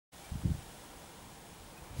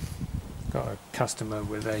Got a customer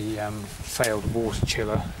with a failed water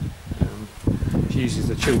chiller. She uses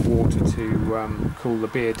the chilled water to cool the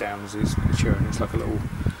beer down as it's maturing. It's like a little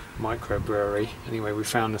microbrewery. Anyway, we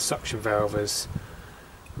found the suction valve has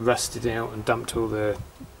rusted out and dumped all the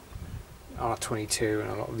R22 and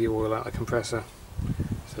a lot of the oil out of the compressor.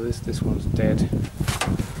 So this one's dead.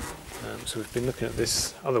 So we've been looking at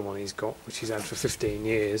this other one he's got, which he's had for 15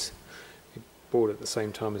 years. He bought it at the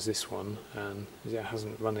same time as this one, and he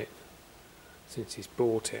hasn't run it since he's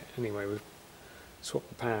bought it. Anyway, we've swapped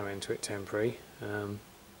the power into it temporary.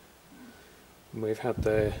 We've had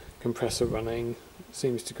the compressor running. It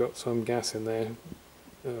seems to got some gas in there.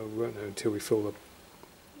 We won't know until we fill the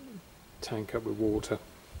tank up with water.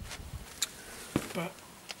 But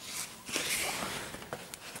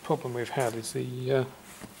the problem we've had is the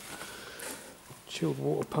chilled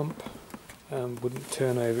water pump wouldn't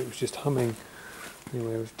turn over. It was just humming.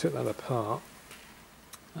 Anyway, we've took that apart.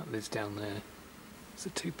 That lives down there. So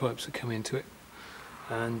 2 pipes that come into it,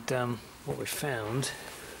 and what we've found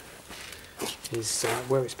is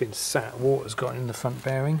where it's been sat, water's got in the front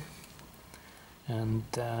bearing and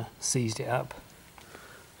seized it up.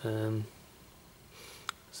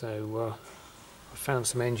 So I found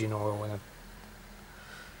some engine oil in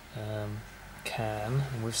a can,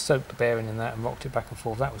 and we've soaked the bearing in that and rocked it back and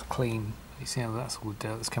forth. That was clean. You see how that's all the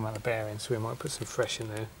dirt that's come out of the bearing, so we might put some fresh in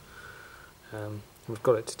there. We've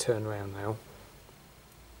got it to turn around now.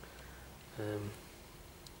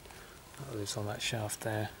 That lives on that shaft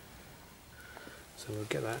there, so we'll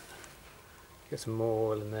get some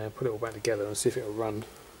more oil in there, put it all back together and see if it'll run.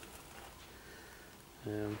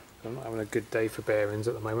 I'm not having a good day for bearings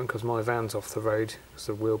at the moment because my van's off the road because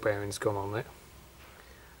the wheel bearing's gone on it,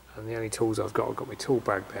 and the only tools I've got my tool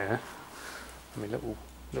bag there, and my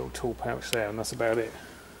little tool pouch there, and that's about it.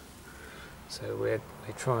 So we're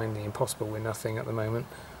trying the impossible with nothing at the moment.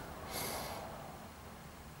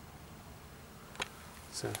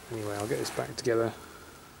 So anyway, I'll get this back together.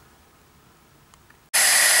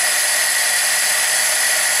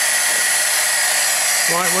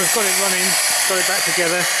 Right, we've got it running, got it back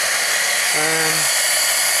together.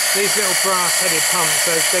 These little brass-headed pumps,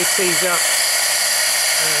 they seize up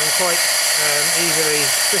quite easily,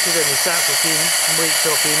 especially when they're sat for a few weeks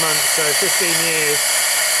or a few months. So 15 years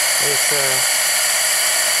is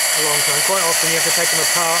a long time. Quite often you have to take them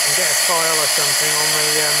apart and get a file or something on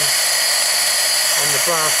the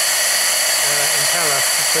brass impeller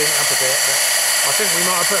to clean it up a bit, but I think we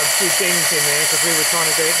might have put a few dings in there because we were trying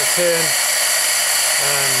to get it to turn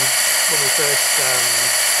when we first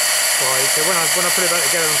tried. So when I put it back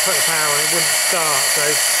together and put the power on, it wouldn't start. So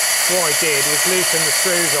what I did was loosen the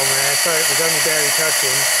screws on there so it was only barely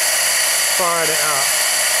touching, fired it up,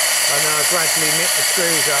 and then I gradually nipped the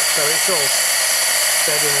screws up so it's sort of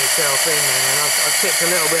bedding itself in there, and I've tipped a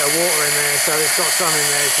little bit of water in there so it's got some in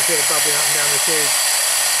there. You can see it bubbling up and down the tube,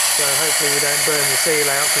 so hopefully we don't burn the seal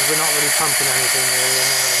out because we're not really pumping anything really in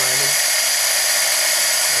there at the moment.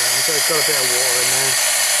 So it's got a bit of water in there.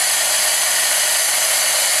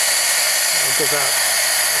 I'll give that,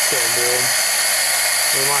 it's getting warm.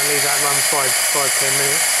 We might leave that run 5-10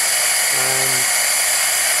 minutes.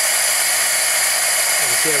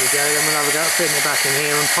 There we go, then we'll have a go at fitting it back in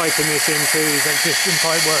here and piping this into these existing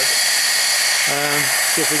pipe work.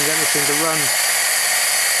 See if we can get this thing to run.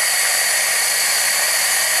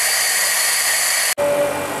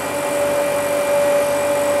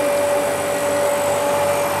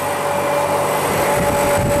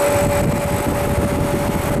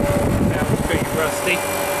 That was pretty rusty.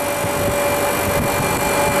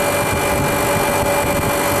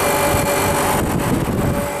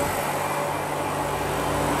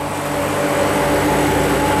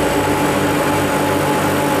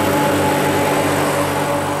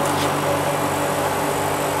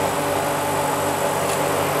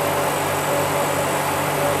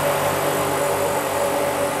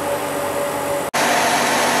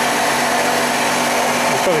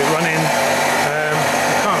 Got it running.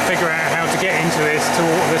 I can't figure out how to get into this to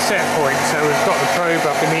the set point, so we've got the probe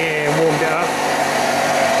up in the air and warmed it up.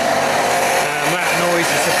 That noise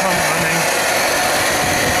is the pump running.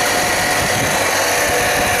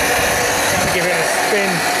 Give it a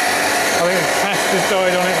spin. I think the capacitor's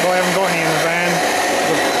died on it, but I haven't got any in the van.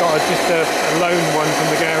 I've got just a lone one from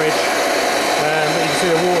the garage. But you can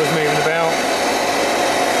see the water's moving about.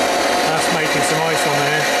 That's making some ice on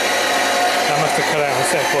there. I must have cut out on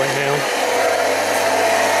set point now.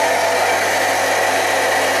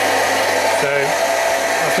 So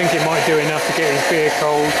I think it might do enough to get his beer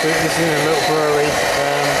cold. This is in a little brewery.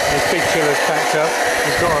 His big chiller's packed up.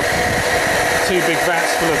 He's got 2 big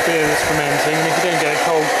vats full of beer that's fermenting, and if you don't get it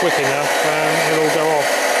cold quick enough, it'll all go off.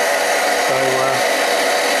 So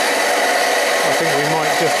think we might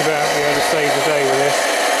just about be able to save the day with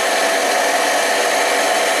this.